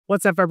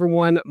What's up,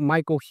 everyone?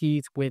 Michael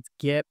Heath with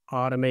Get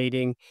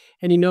Automating.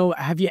 And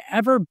have you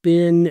ever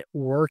been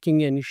working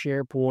in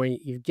SharePoint?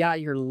 You've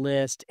got your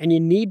list and you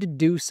need to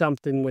do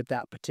something with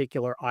that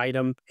particular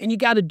item, and you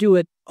got to do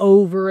it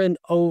over and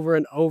over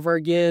and over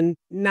again.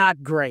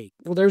 Not great.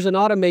 Well, there's an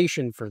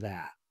automation for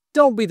that.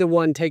 Don't be the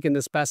one taking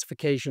the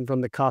specification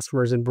from the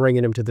customers and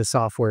bringing them to the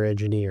software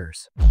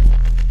engineers.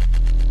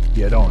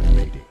 Get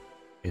Automating,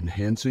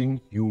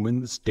 enhancing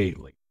humans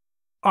daily.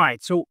 All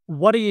right, so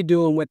what are you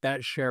doing with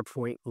that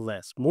SharePoint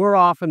list? More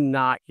often than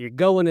not, you're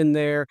going in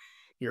there,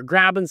 you're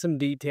grabbing some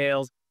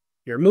details,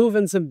 you're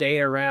moving some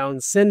data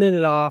around, sending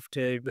it off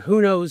to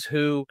who knows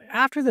who.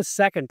 After the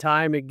second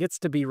time, it gets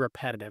to be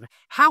repetitive.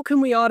 How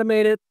can we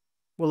automate it?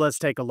 Well, let's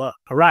take a look.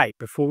 All right,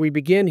 before we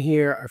begin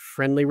here, a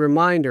friendly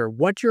reminder,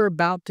 what you're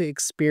about to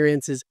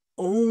experience is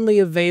only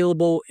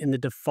available in the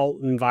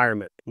default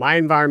environment. My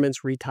environment's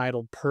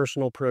retitled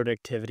Personal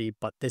Productivity,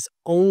 but this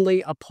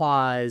only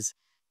applies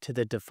to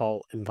the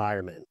default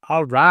environment.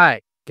 All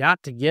right,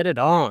 got to get it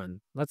on.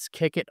 Let's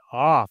kick it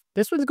off.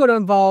 This one's going to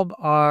involve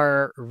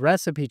our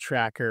recipe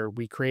tracker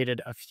we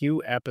created a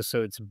few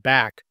episodes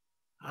back.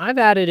 I've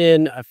added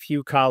in a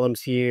few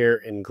columns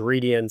here,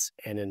 ingredients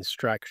and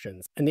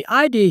instructions. And the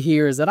idea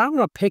here is that I'm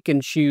going to pick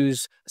and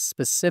choose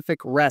specific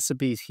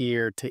recipes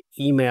here to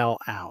email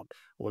out.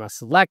 I want to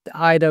select the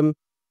item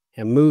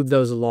and move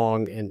those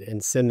along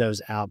and send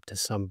those out to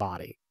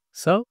somebody.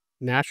 So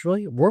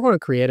naturally, we're going to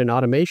create an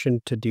automation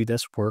to do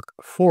this work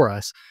for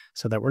us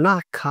so that we're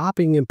not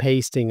copying and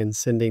pasting and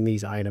sending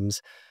these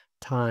items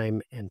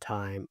time and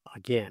time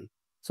again.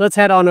 So let's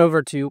head on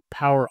over to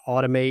Power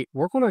Automate.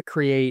 We're going to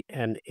create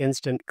an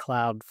instant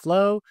cloud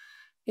flow,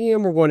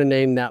 and we're going to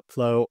name that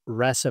flow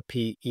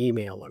Recipe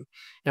Emailer.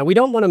 Now, we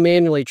don't want to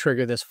manually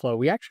trigger this flow.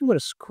 We actually want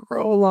to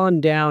scroll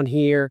on down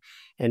here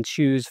and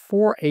choose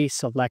for a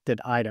selected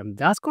item.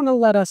 That's going to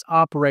let us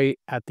operate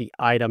at the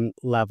item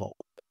level.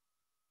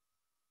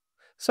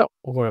 So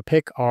we're going to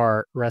pick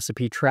our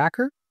recipe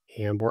tracker,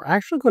 and we're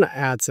actually going to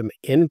add some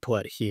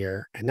input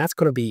here, and that's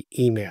going to be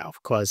email,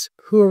 because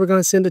who are we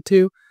going to send it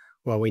to?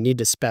 Well, we need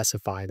to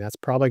specify. That's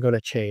probably going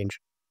to change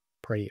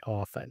pretty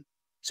often.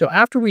 So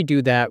after we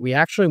do that, we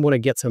actually want to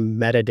get some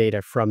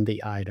metadata from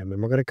the item,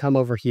 and we're going to come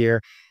over here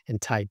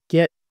and type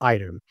get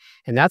item,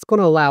 and that's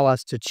going to allow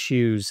us to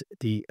choose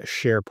the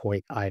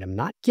SharePoint item,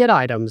 not get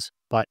items,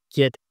 but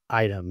get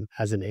item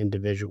as an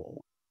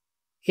individual.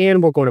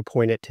 And we're going to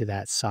point it to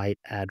that site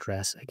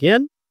address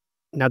again.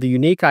 Now, the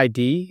unique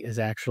ID is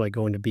actually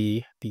going to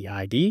be the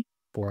ID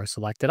for a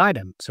selected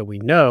item. So we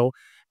know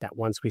that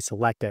once we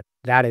select it,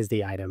 that is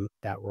the item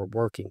that we're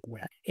working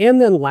with.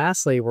 And then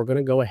lastly, we're going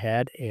to go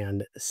ahead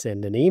and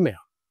send an email.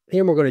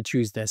 And we're going to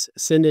choose this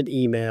send an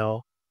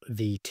email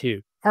v2.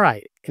 All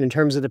right. And in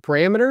terms of the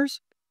parameters,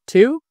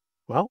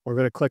 well, we're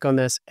going to click on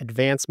this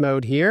advanced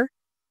mode here.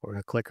 We're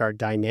going to click our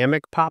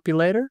dynamic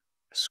populator,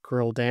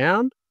 scroll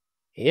down,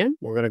 and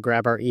we're going to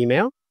grab our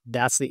email.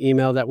 That's the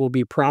email that will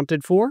be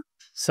prompted for.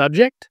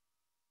 Subject,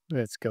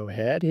 let's go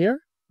ahead here.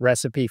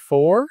 Recipe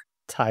 4,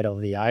 title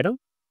of the item.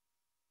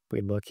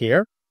 We look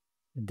here.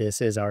 This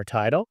is our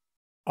title.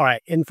 All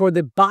right, and for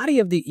the body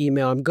of the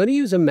email, I'm going to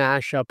use a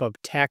mashup of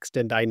text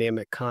and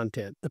dynamic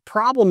content. The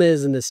problem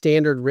is in the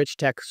standard rich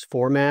text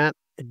format,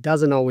 it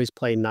doesn't always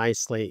play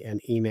nicely in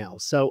email.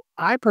 So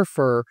I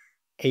prefer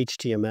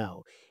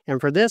HTML.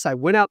 And for this, I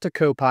went out to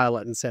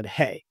Copilot and said,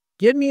 hey,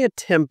 give me a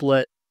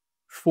template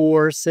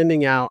for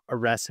sending out a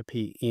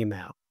recipe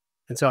email.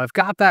 And so I've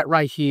got that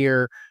right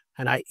here.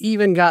 And I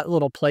even got a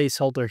little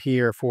placeholder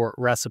here for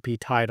recipe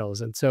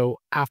titles. And so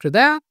after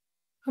that,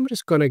 I'm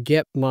just going to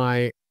get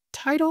my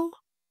title.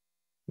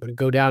 I'm going to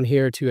go down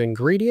here to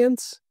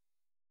ingredients.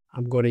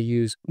 I'm going to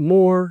use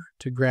more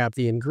to grab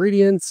the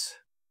ingredients.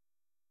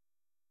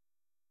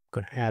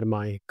 I'm going to add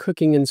my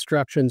cooking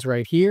instructions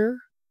right here.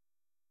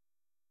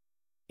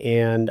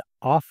 And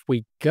off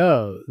we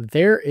go.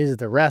 There is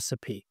the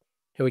recipe.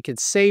 And we can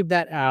save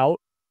that out.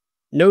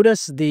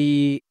 Notice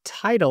the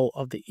title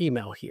of the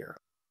email here.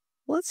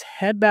 Let's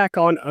head back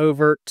on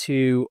over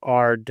to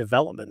our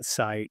development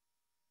site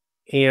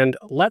and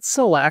let's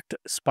select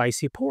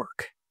spicy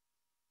pork.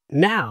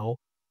 Now,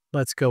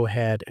 let's go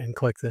ahead and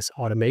click this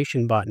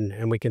automation button,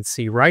 and we can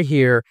see right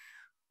here,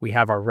 we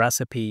have our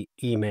recipe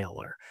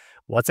emailer.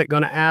 What's it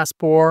going to ask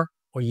for?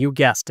 Well, you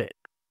guessed it.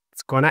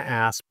 It's going to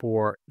ask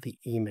for the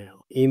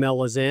email.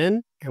 Email is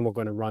in, and we're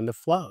going to run the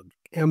flow.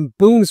 And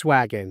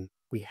boomswaggin',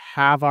 we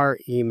have our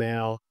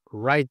email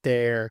right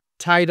there.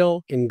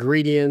 Title,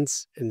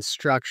 ingredients,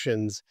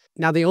 instructions.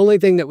 Now, the only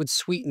thing that would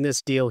sweeten this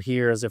deal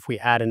here is if we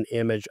add an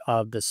image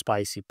of the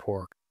spicy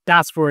pork.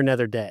 That's for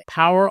another day.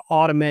 Power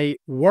Automate,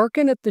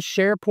 working at the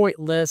SharePoint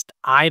list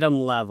item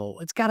level.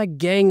 It's got a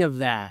gang of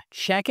that.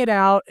 Check it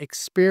out,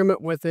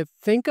 experiment with it.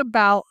 Think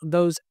about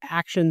those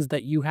actions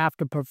that you have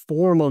to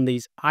perform on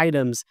these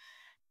items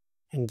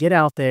and get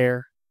out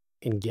there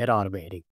and get automating.